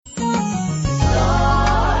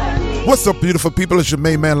What's up, beautiful people? It's your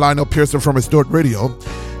main man, Lionel Pearson from Restored Radio,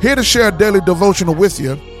 here to share a daily devotional with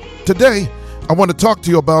you. Today, I want to talk to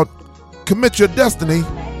you about commit your destiny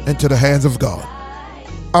into the hands of God.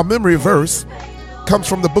 Our memory verse comes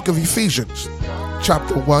from the book of Ephesians,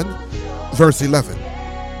 chapter 1, verse 11.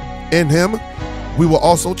 In him, we were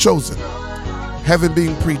also chosen, having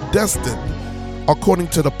been predestined according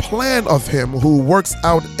to the plan of him who works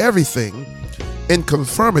out everything in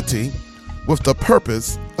conformity with the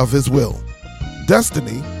purpose of his will.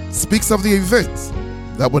 Destiny speaks of the events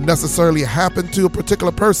that would necessarily happen to a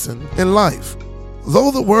particular person in life. Though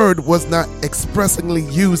the word was not expressly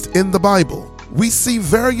used in the Bible, we see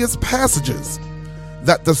various passages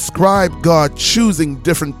that describe God choosing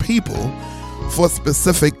different people for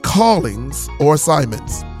specific callings or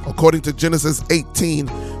assignments. According to Genesis 18,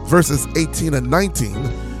 verses 18 and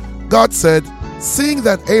 19, God said, "Seeing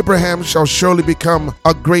that Abraham shall surely become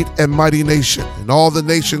a great and mighty nation, and all the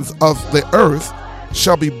nations of the earth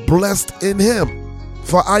shall be blessed in him.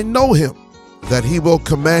 For I know him, that he will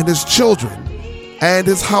command his children and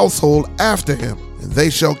his household after him, and they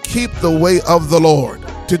shall keep the way of the Lord,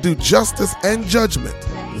 to do justice and judgment,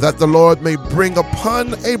 that the Lord may bring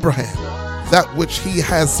upon Abraham that which he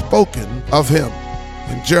has spoken of him."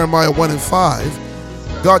 In Jeremiah 1 and 5,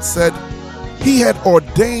 God said, He had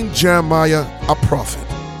ordained Jeremiah a prophet,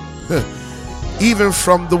 even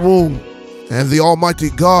from the womb. And the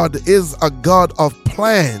Almighty God is a God of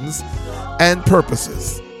plans and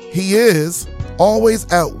purposes. He is always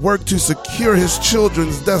at work to secure his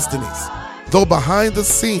children's destinies, though behind the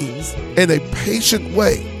scenes in a patient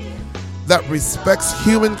way that respects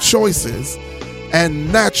human choices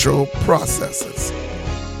and natural processes.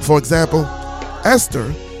 For example,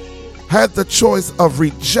 Esther had the choice of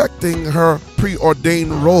rejecting her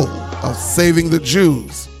preordained role of saving the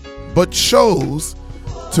Jews, but chose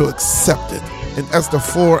to accept it. In Esther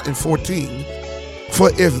 4 and 14,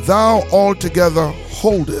 "For if thou altogether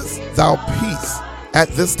holdest thou peace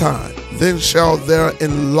at this time, then shall there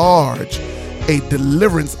enlarge a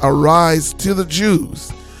deliverance arise to the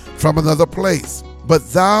Jews from another place.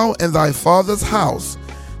 But thou and thy father's house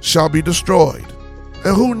shall be destroyed.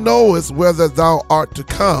 And who knoweth whether thou art to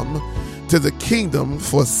come to the kingdom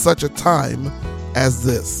for such a time as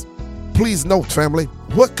this?" Please note, family,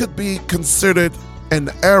 what could be considered an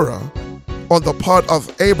error on the part of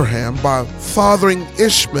Abraham by fathering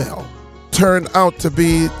Ishmael turned out to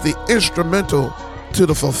be the instrumental to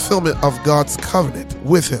the fulfillment of God's covenant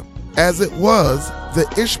with him, as it was the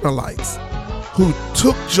Ishmaelites who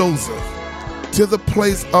took Joseph to the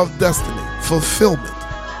place of destiny fulfillment.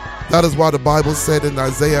 That is why the Bible said in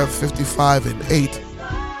Isaiah 55 and 8,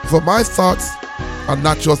 "For my thoughts are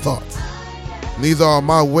not your thoughts, neither are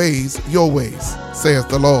my ways your ways, saith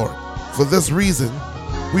the Lord." For this reason,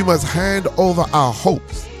 we must hand over our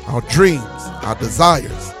hopes, our dreams, our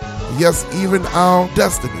desires, yes, even our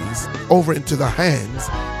destinies over into the hands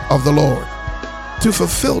of the Lord. To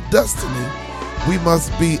fulfill destiny, we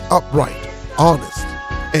must be upright, honest,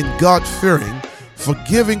 and God-fearing,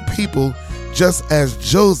 forgiving people just as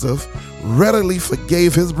Joseph readily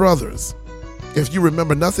forgave his brothers. If you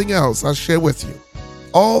remember nothing else I share with you,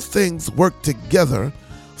 all things work together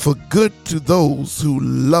for good to those who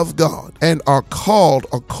love God and are called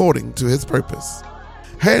according to his purpose.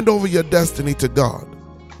 Hand over your destiny to God.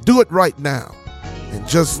 Do it right now, and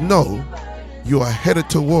just know you are headed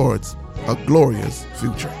towards a glorious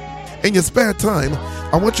future. In your spare time,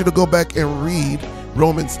 I want you to go back and read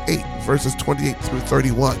Romans 8, verses 28 through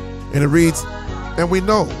 31. And it reads, "And we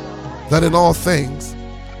know that in all things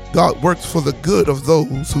God works for the good of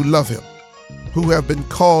those who love him, who have been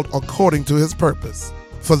called according to his purpose.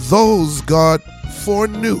 For those God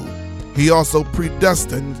foreknew, he also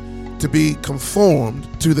predestined to be conformed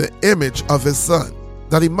to the image of his Son,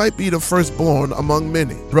 that he might be the firstborn among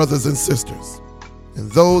many brothers and sisters. And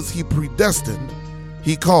those he predestined,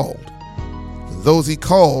 he called. And those he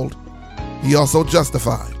called, he also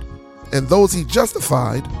justified. And those he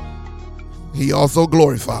justified, he also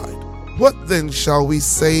glorified. What then shall we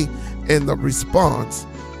say in the response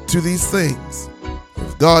to these things?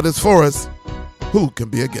 If God is for us, who can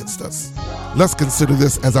be against us?" Let's consider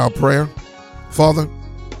this as our prayer. Father,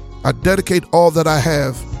 I dedicate all that I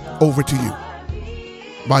have over to you.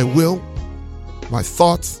 My will, my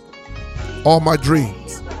thoughts, all my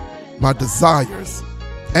dreams, my desires,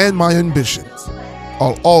 and my ambitions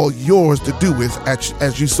are all yours to do with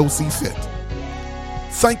as you so see fit.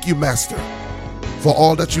 Thank you, Master, for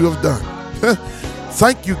all that you have done.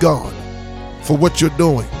 Thank you, God, for what you're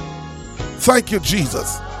doing. Thank you,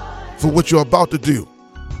 Jesus, for what you're about to do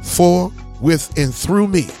for, with, and through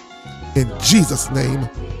me. In Jesus' name,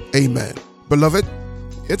 amen. Beloved,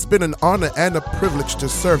 It's been an honor and a privilege to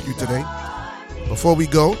serve you today. Before we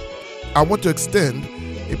go, I want to extend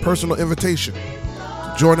a personal invitation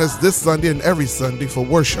to join us this Sunday and every Sunday for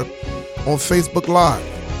worship on Facebook Live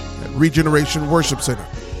at Regeneration Worship Center.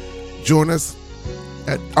 Join us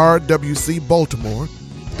at RWC Baltimore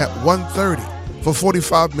at 1:30 for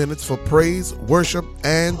 45 minutes for praise, worship,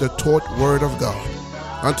 and the taught Word of God.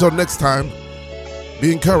 Until next time,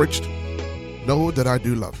 be encouraged. Know that I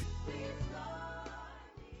do love you.